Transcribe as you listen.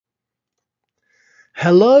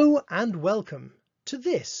Hello and welcome to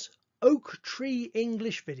this Oak Tree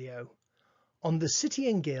English video on the City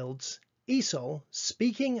and Guilds ESOL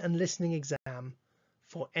Speaking and Listening Exam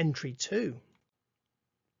for Entry 2.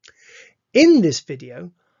 In this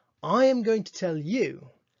video, I am going to tell you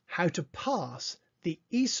how to pass the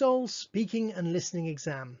ESOL Speaking and Listening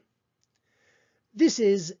Exam. This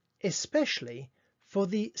is especially for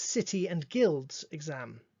the City and Guilds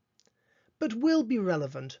exam, but will be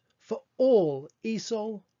relevant for all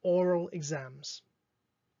ESOL oral exams.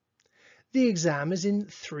 The exam is in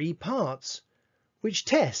 3 parts, which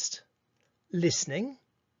test listening,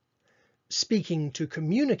 speaking to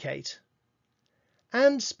communicate,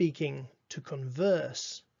 and speaking to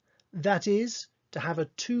converse. That is, to have a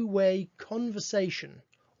two-way conversation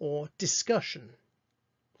or discussion.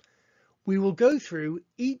 We will go through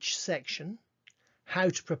each section, how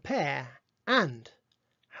to prepare and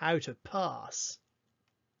how to pass.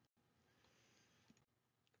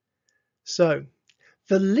 So,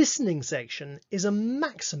 the listening section is a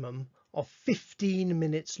maximum of 15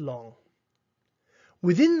 minutes long.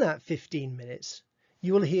 Within that 15 minutes,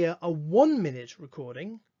 you will hear a 1-minute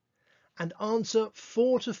recording and answer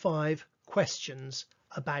 4 to 5 questions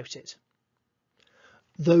about it.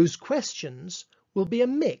 Those questions will be a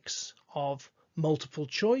mix of multiple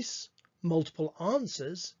choice, multiple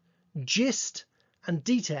answers, gist and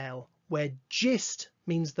detail, where gist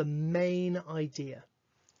means the main idea.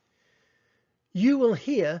 You will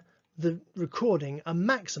hear the recording a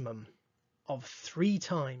maximum of 3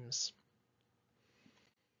 times.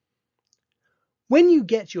 When you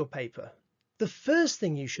get your paper, the first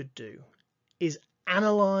thing you should do is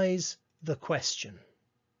analyze the question.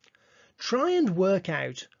 Try and work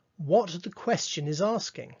out what the question is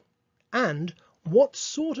asking and what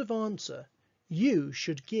sort of answer you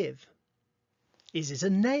should give. Is it a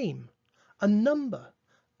name, a number,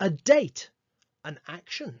 a date, an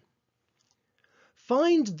action?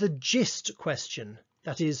 Find the gist question,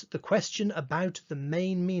 that is, the question about the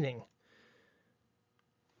main meaning.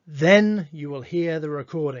 Then you will hear the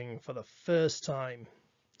recording for the first time.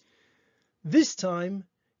 This time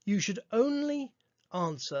you should only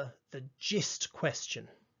answer the gist question,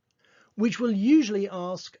 which will usually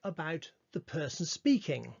ask about the person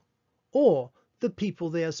speaking or the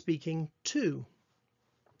people they are speaking to.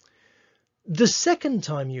 The second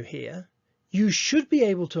time you hear, you should be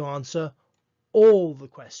able to answer all the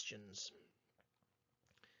questions.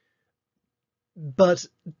 But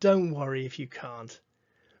don't worry if you can't,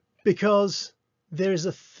 because there is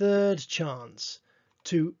a third chance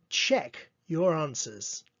to check your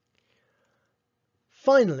answers.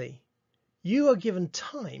 Finally, you are given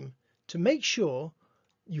time to make sure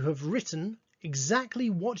you have written exactly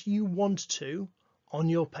what you want to on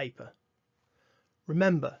your paper.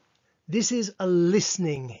 Remember, this is a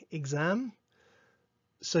listening exam,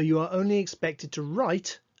 so you are only expected to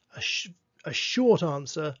write a short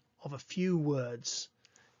answer of a few words.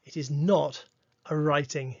 It is not a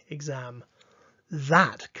writing exam.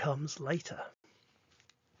 That comes later.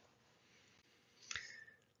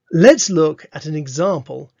 Let's look at an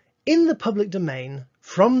example in the public domain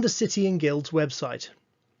from the City and Guilds website.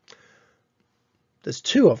 There's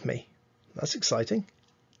 2 of me. That's exciting.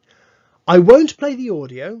 I won't play the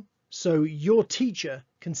audio, so your teacher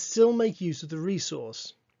can still make use of the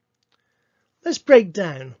resource. Let's break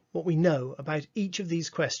down what we know about each of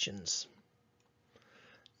these questions.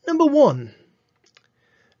 Number 1.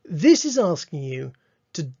 This is asking you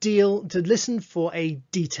to listen for a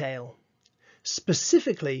detail,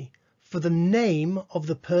 specifically for the name of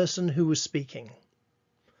the person who was speaking.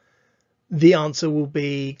 The answer will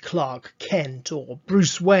be Clark Kent or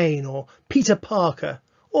Bruce Wayne or Peter Parker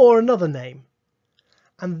or another name.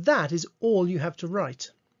 And that is all you have to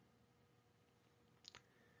write.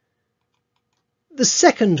 The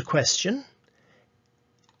second question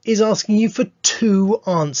is asking you for 2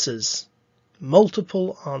 answers,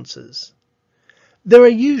 multiple answers. There are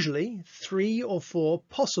usually 3 or 4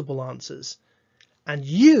 possible answers, and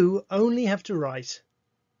you only have to write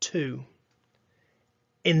 2.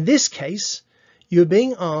 In this case, you're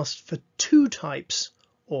being asked for 2 types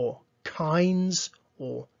or kinds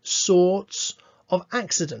or sorts of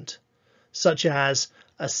accident, such as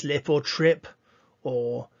a slip or trip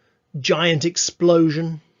or giant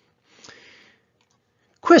explosion.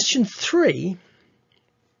 Question 3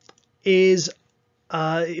 is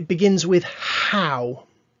it begins with how.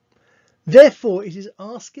 Therefore, it is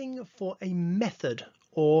asking for a method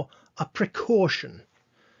or a precaution,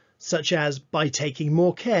 such as by taking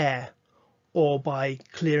more care, or by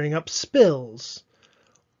clearing up spills,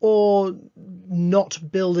 or not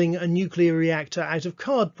building a nuclear reactor out of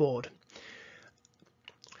cardboard.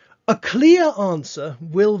 A clear answer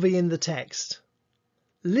will be in the text.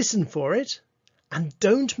 Listen for it and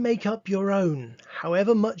don't make up your own,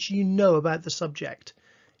 however much you know about the subject.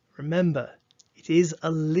 Remember, it is a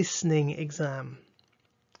listening exam.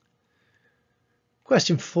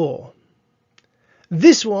 Question 4.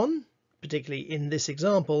 This one, particularly in this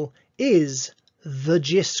example, is the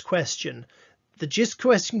gist question. The gist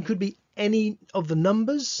question could be any of the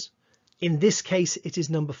numbers. In this case, it is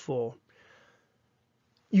number 4.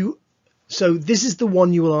 So this is the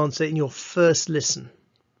one you will answer in your first listen.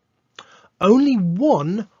 Only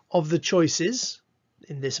one of the choices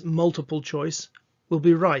in this multiple choice will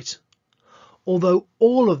be right, although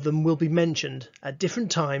all of them will be mentioned at different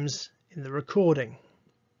times in the recording.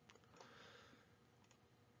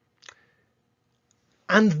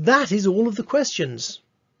 And that is all of the questions.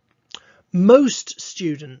 Most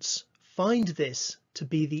students find this to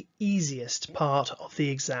be the easiest part of the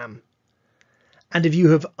exam. And if you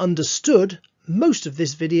have understood most of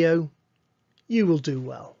this video, you will do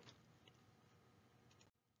well.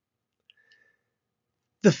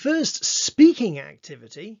 The first speaking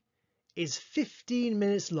activity is 15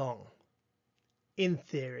 minutes long, in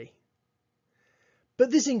theory.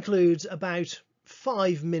 But this includes about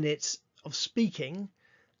 5 minutes of speaking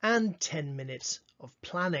and 10 minutes of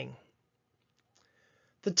planning.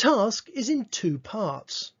 The task is in 2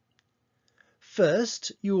 parts.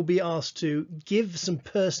 First, you will be asked to give some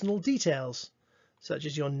personal details, such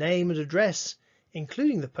as your name and address,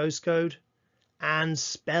 including the postcode, and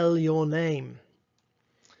spell your name.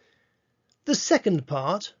 The second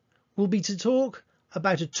part will be to talk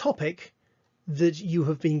about a topic that you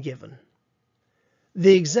have been given.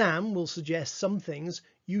 The exam will suggest some things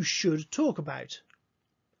you should talk about.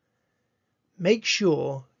 Make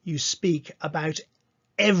sure you speak about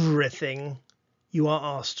everything you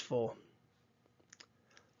are asked for.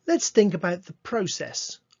 Let's think about the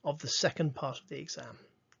process of the second part of the exam.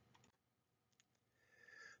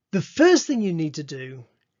 The first thing you need to do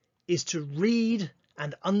is to read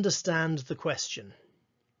and understand the question.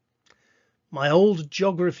 My old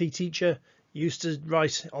geography teacher used to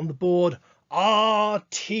write on the board,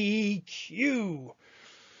 RTQ.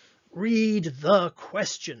 Read the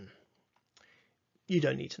question. You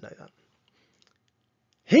don't need to know that.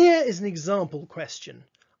 Here is an example question.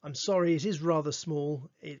 I'm sorry, it is rather small.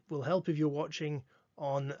 It will help if you're watching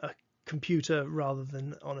on a computer rather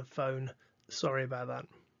than on a phone. Sorry about that.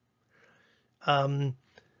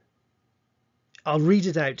 I'll read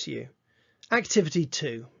it out to you. Activity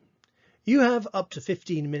 2. You have up to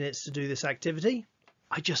 15 minutes to do this activity.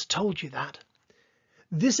 I just told you that.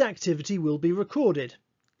 This activity will be recorded.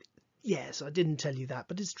 Yes, I didn't tell you that,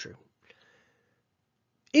 but it's true.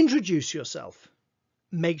 Introduce yourself.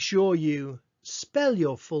 Make sure you spell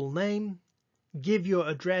your full name, give your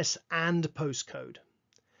address and postcode.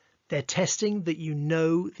 They're testing that you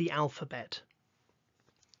know the alphabet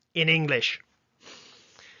in English.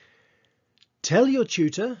 Tell your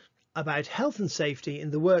tutor about health and safety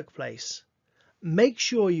in the workplace. Make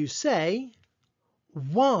sure you say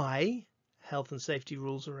why health and safety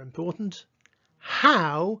rules are important,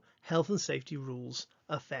 how health and safety rules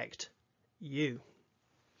affect you.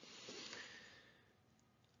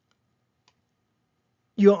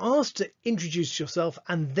 You're asked to introduce yourself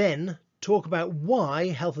and then talk about why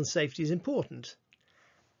health and safety is important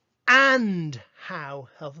and how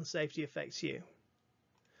health and safety affects you.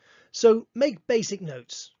 So make basic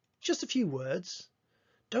notes, just a few words.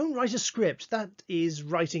 Don't write a script. That is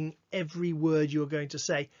writing every word you're going to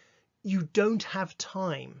say. You don't have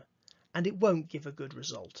time and it won't give a good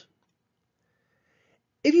result.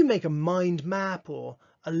 If you make a mind map or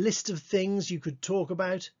a list of things you could talk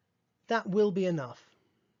about, that will be enough.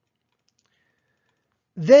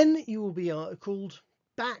 Then you will be called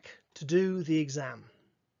back to do the exam.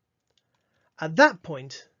 At that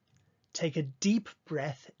point, take a deep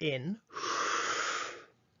breath in,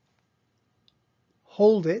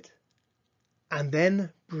 hold it, and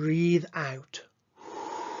then breathe out.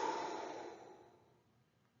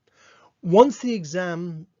 Once the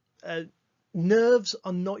exam, nerves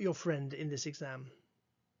are not your friend in this exam.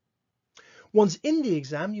 Once in the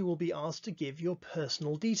exam, you will be asked to give your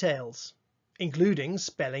personal details, including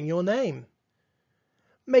spelling your name.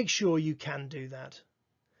 Make sure you can do that.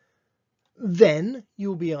 Then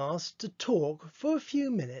you'll be asked to talk for a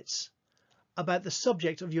few minutes about the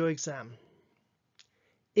subject of your exam.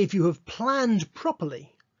 If you have planned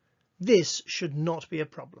properly, this should not be a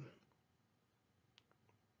problem.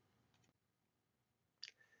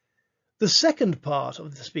 The second part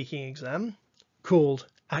of the speaking exam, called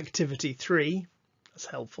Activity 3, that's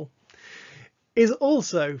helpful, is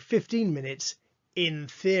also 15 minutes in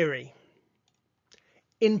theory.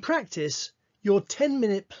 In practice, your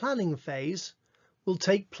 10-minute planning phase will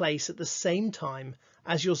take place at the same time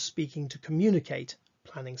as your speaking to communicate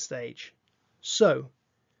planning stage. So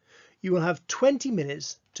you will have 20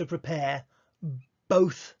 minutes to prepare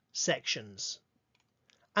both sections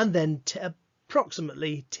and then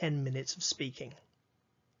approximately 10 minutes of speaking.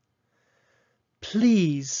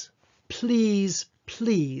 Please, please,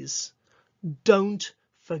 please don't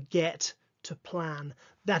forget to plan.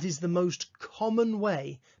 That is the most common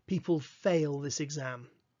way people fail this exam.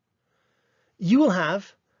 You will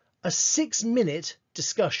have a 6-minute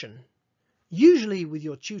discussion, usually with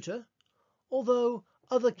your tutor, although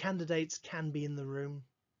other candidates can be in the room.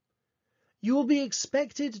 You will be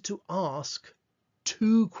expected to ask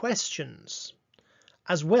 2 questions,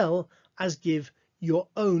 as well as give your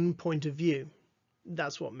own point of view.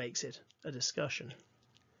 That's what makes it a discussion.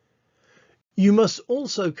 You must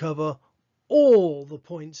also cover all the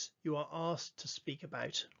points you are asked to speak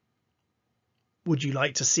about. Would you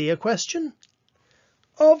like to see a question?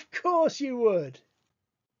 Of course you would.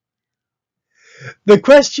 The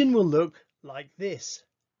question will look like this.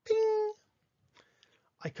 Ping!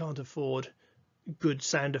 I can't afford good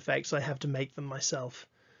sound effects. I have to make them myself.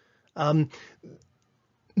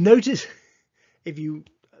 Notice, if you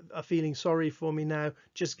are feeling sorry for me now,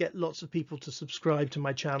 just get lots of people to subscribe to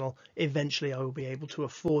my channel. Eventually I will be able to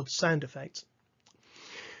afford sound effects.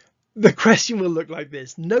 The question will look like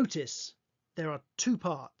this. Notice there are 2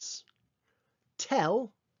 parts.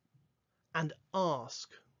 Tell and ask.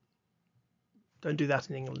 Don't do that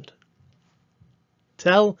in England.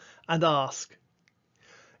 Tell and ask.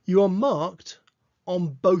 You are marked on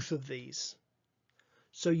both of these.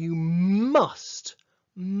 So you must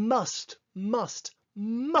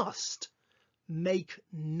make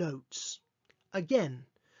notes. Again,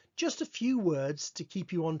 just a few words to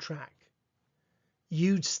keep you on track.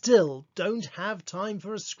 You still don't have time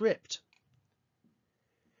for a script.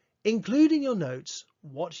 Include in your notes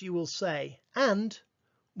what you will say and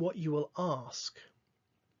what you will ask.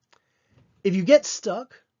 If you get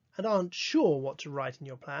stuck and aren't sure what to write in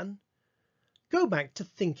your plan, go back to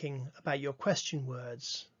thinking about your question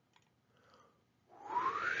words.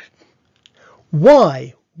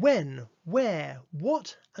 Why, when, where,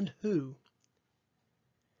 what, and who.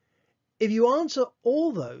 If you answer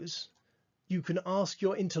all those, you can ask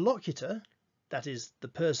your interlocutor, that is the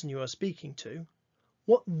person you are speaking to,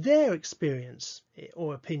 what their experience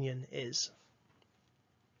or opinion is.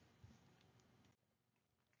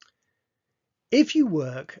 If you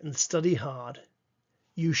work and study hard,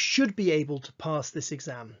 you should be able to pass this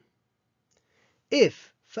exam.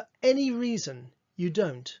 If, for any reason, you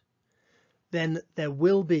don't, then there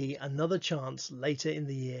will be another chance later in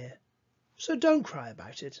the year. So don't cry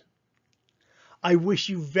about it. I wish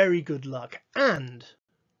you very good luck and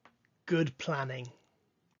good planning.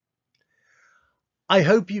 I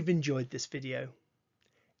hope you've enjoyed this video.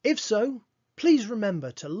 If so, please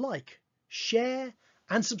remember to like, share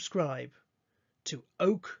and subscribe to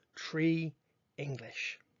Oak Tree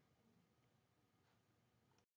English.